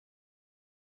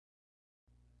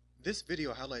This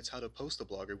video highlights how to post a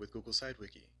blogger with Google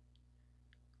Sidewiki.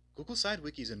 Google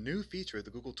Sidewiki is a new feature of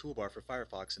the Google Toolbar for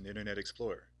Firefox and Internet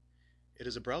Explorer. It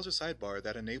is a browser sidebar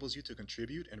that enables you to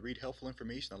contribute and read helpful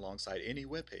information alongside any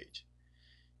web page.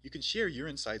 You can share your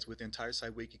insights with the entire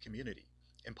Sidewiki community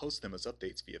and post them as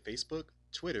updates via Facebook,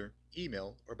 Twitter,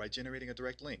 email, or by generating a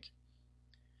direct link.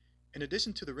 In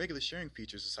addition to the regular sharing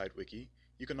features of Sidewiki,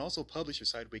 you can also publish your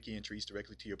Sidewiki entries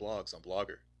directly to your blogs on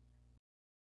Blogger.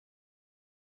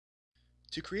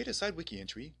 To create a Sidewiki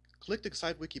entry, click the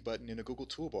Sidewiki button in the Google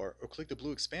Toolbar or click the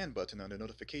blue Expand button on the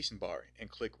notification bar and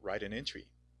click Write an Entry.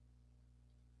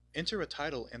 Enter a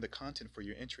title and the content for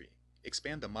your entry.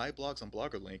 Expand the My Blogs on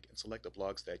Blogger link and select the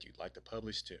blogs that you'd like to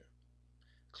publish to.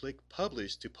 Click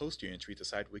Publish to post your entry to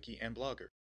Sidewiki and Blogger.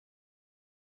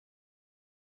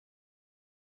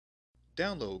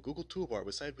 Download Google Toolbar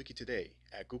with Sidewiki today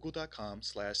at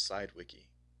google.com/sidewiki.